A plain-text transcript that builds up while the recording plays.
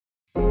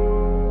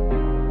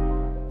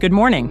Good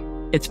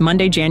morning. It's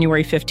Monday,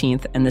 January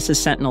 15th, and this is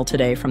Sentinel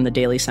Today from the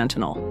Daily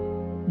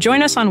Sentinel.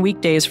 Join us on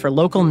weekdays for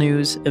local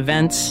news,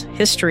 events,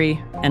 history,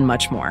 and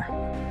much more.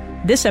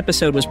 This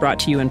episode was brought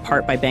to you in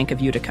part by Bank of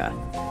Utica,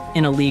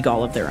 in a league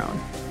all of their own.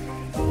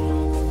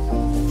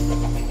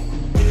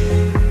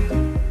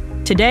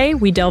 Today,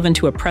 we delve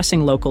into a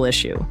pressing local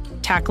issue,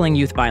 tackling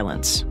youth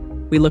violence.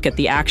 We look at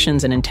the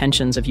actions and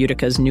intentions of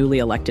Utica's newly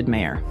elected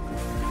mayor.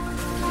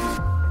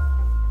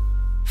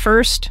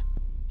 First,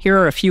 here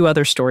are a few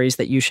other stories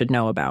that you should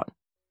know about.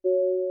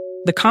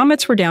 The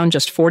Comets were down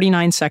just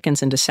 49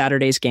 seconds into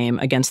Saturday's game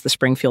against the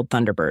Springfield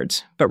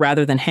Thunderbirds, but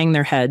rather than hang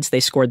their heads, they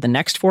scored the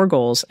next 4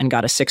 goals and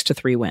got a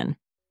 6-3 win.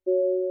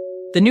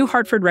 The New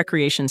Hartford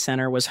Recreation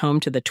Center was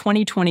home to the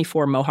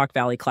 2024 Mohawk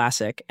Valley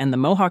Classic, and the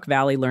Mohawk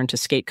Valley Learn to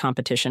Skate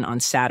competition on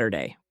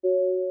Saturday.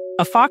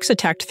 A fox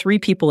attacked 3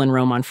 people in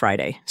Rome on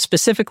Friday,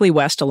 specifically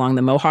west along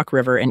the Mohawk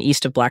River and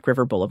east of Black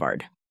River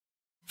Boulevard.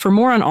 For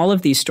more on all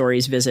of these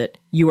stories, visit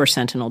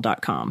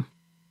yoursentinel.com.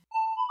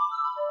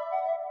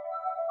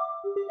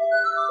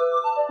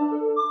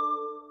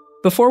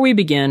 Before we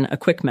begin, a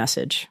quick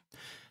message.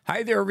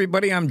 Hi there,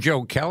 everybody. I'm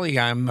Joe Kelly.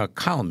 I'm a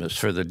columnist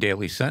for the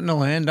Daily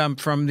Sentinel, and I'm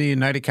from the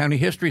Utica County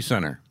History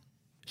Center.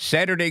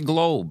 Saturday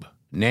Globe,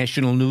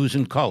 National News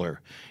in Color,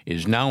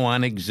 is now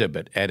on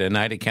exhibit at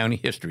Utica County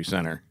History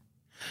Center.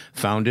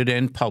 Founded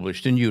and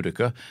published in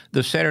Utica,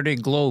 the Saturday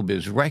Globe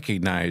is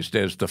recognized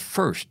as the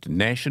first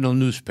national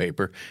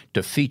newspaper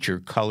to feature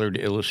colored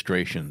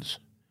illustrations.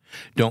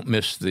 Don't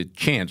miss the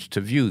chance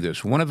to view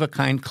this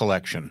one-of-a-kind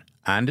collection,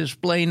 on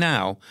display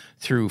now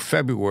through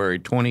February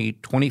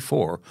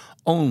 2024,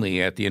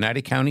 only at the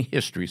Utica County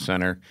History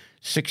Center,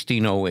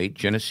 1608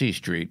 Genesee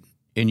Street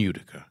in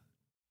Utica.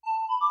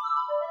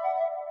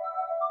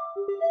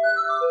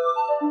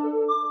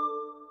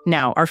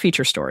 Now, our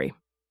feature story.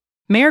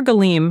 Mayor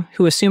Galeem,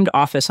 who assumed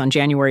office on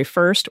January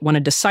 1st, won a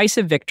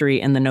decisive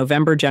victory in the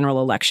November general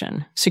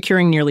election,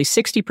 securing nearly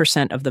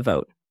 60% of the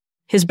vote.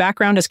 His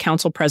background as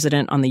council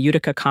president on the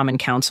Utica Common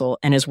Council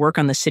and his work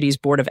on the city's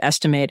Board of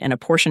Estimate and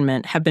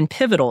Apportionment have been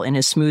pivotal in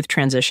his smooth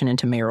transition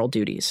into mayoral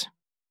duties.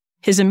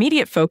 His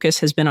immediate focus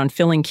has been on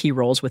filling key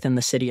roles within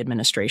the city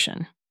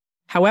administration.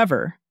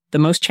 However, the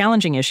most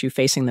challenging issue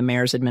facing the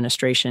mayor's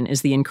administration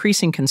is the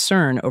increasing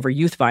concern over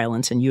youth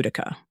violence in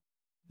Utica.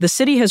 The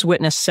city has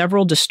witnessed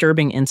several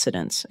disturbing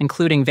incidents,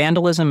 including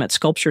vandalism at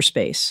Sculpture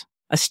Space,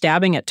 a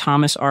stabbing at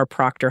Thomas R.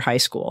 Proctor High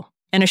School,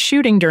 and a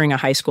shooting during a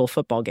high school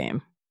football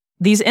game.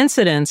 These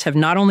incidents have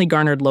not only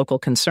garnered local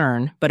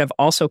concern, but have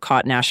also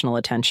caught national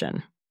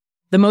attention.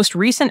 The most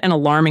recent and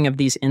alarming of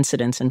these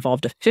incidents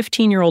involved a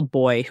 15-year-old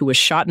boy who was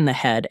shot in the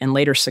head and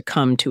later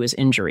succumbed to his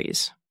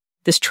injuries.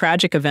 This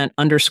tragic event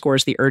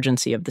underscores the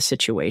urgency of the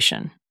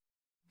situation.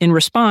 In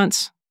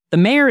response, the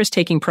mayor is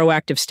taking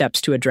proactive steps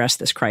to address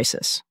this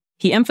crisis.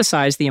 He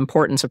emphasized the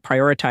importance of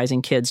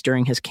prioritizing kids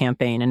during his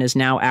campaign and is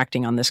now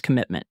acting on this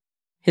commitment.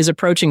 His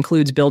approach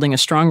includes building a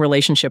strong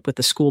relationship with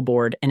the school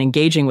board and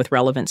engaging with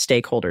relevant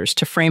stakeholders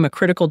to frame a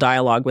critical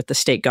dialogue with the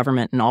state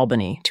government in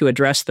Albany to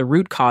address the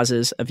root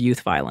causes of youth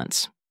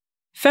violence.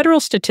 Federal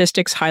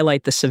statistics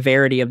highlight the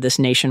severity of this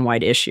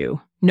nationwide issue,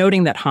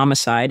 noting that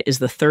homicide is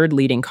the 3rd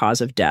leading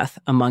cause of death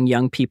among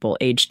young people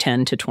aged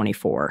 10 to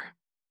 24.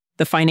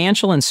 The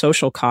financial and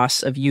social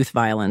costs of youth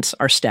violence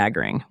are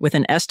staggering, with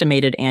an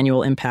estimated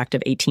annual impact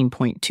of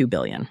 $18.2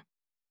 billion.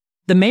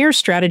 The mayor's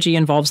strategy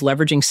involves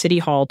leveraging City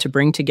Hall to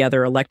bring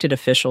together elected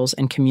officials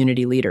and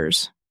community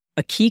leaders.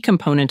 A key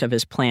component of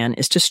his plan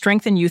is to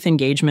strengthen youth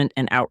engagement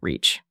and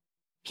outreach.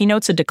 He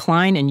notes a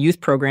decline in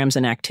youth programs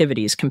and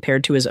activities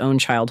compared to his own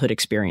childhood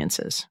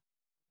experiences.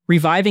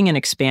 Reviving and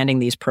expanding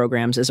these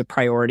programs is a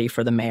priority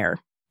for the mayor,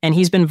 and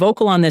he's been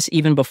vocal on this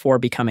even before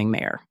becoming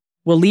mayor.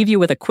 We'll leave you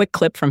with a quick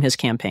clip from his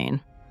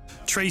campaign.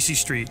 Tracy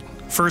Street,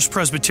 First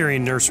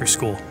Presbyterian Nursery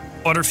School,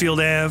 Butterfield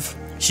Ave,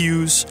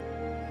 Hughes,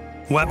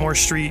 Wetmore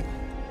Street,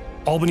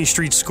 Albany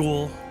Street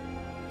School,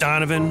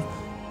 Donovan,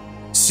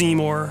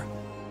 Seymour,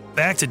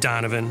 back to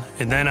Donovan,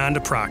 and then on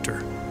to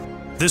Proctor.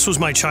 This was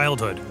my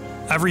childhood,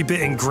 every bit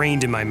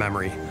ingrained in my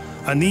memory.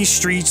 On these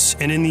streets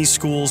and in these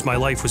schools, my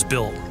life was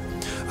built.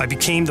 I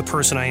became the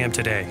person I am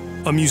today.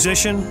 A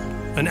musician,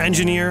 an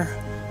engineer,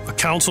 a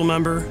council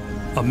member,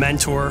 a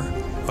mentor,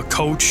 a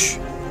coach,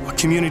 a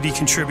community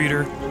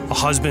contributor, a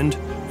husband,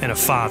 and a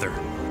father.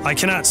 I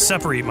cannot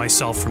separate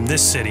myself from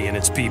this city and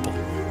its people.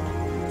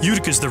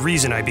 Utica is the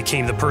reason I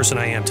became the person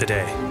I am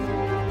today.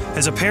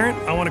 As a parent,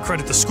 I want to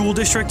credit the school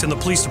district and the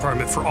police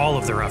department for all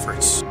of their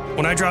efforts.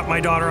 When I dropped my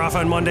daughter off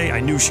on Monday, I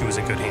knew she was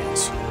in good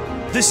hands.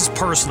 This is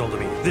personal to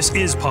me. This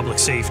is public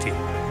safety.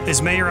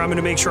 As mayor, I'm going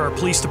to make sure our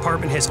police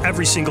department has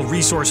every single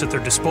resource at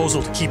their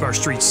disposal to keep our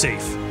streets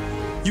safe.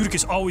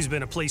 Utica's always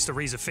been a place to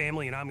raise a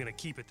family, and I'm going to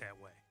keep it that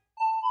way.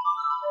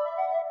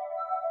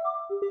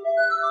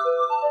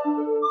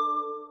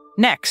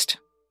 Next,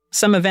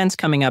 some events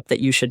coming up that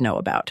you should know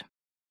about.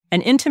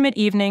 An intimate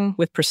evening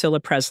with Priscilla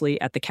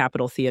Presley at the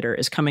Capitol Theater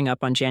is coming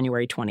up on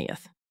January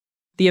 20th.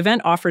 The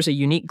event offers a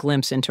unique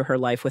glimpse into her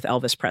life with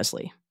Elvis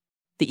Presley.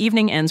 The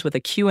evening ends with a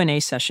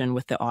Q&A session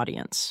with the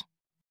audience.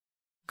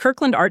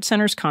 Kirkland Art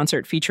Center's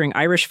concert featuring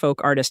Irish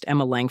folk artist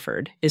Emma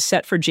Langford is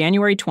set for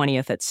January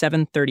 20th at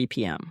 7:30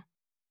 p.m.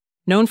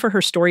 Known for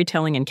her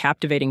storytelling and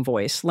captivating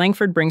voice,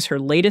 Langford brings her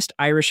latest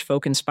Irish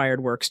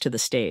folk-inspired works to the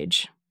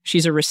stage.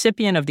 She's a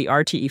recipient of the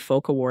RTE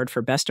Folk Award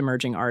for Best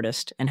Emerging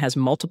Artist and has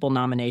multiple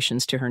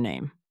nominations to her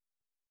name.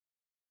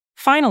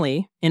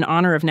 Finally, in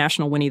honor of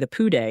National Winnie the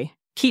Pooh Day,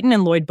 Keaton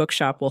and Lloyd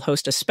Bookshop will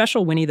host a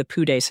special Winnie the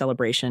Pooh Day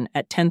celebration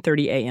at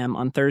 10:30 a.m.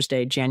 on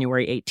Thursday,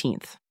 January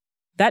 18th.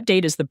 That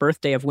date is the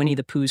birthday of Winnie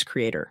the Pooh's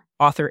creator,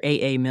 author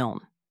A.A.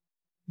 Milne.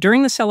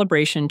 During the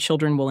celebration,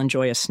 children will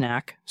enjoy a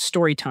snack,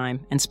 story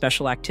time, and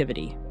special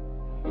activity.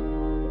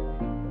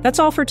 That's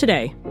all for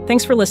today.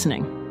 Thanks for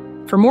listening.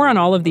 For more on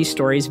all of these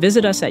stories,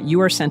 visit us at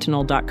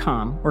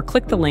yoursentinel.com or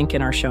click the link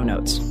in our show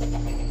notes.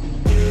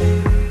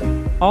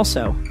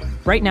 Also,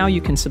 right now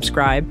you can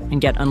subscribe and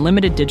get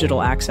unlimited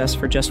digital access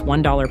for just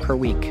 $1 per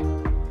week.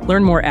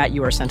 Learn more at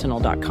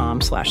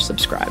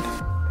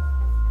yoursentinel.com/subscribe.